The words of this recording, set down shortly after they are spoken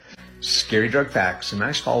Scary Drug Facts. A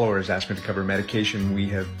nice follower has asked me to cover medication we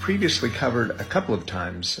have previously covered a couple of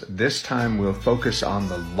times. This time we'll focus on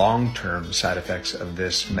the long-term side effects of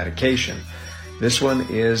this medication. This one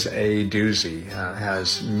is a doozy. It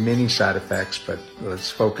has many side effects, but let's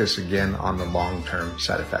focus again on the long-term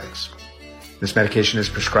side effects. This medication is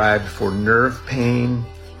prescribed for nerve pain,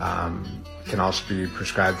 can also be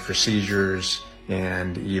prescribed for seizures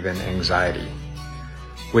and even anxiety,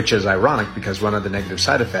 which is ironic because one of the negative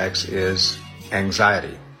side effects is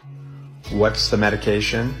anxiety. What's the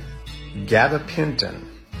medication? Gabapentin.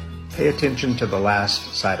 Pay attention to the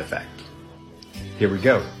last side effect. Here we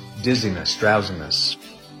go. Dizziness, drowsiness,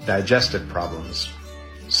 digestive problems,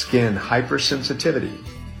 skin hypersensitivity,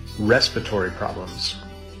 respiratory problems,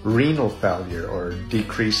 renal failure or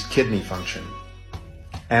decreased kidney function,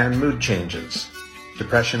 and mood changes,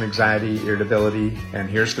 depression, anxiety, irritability, and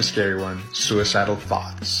here's the scary one, suicidal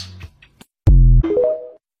thoughts.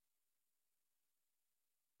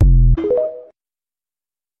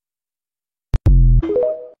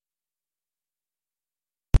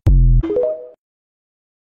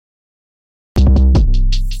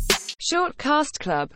 Short Cast Club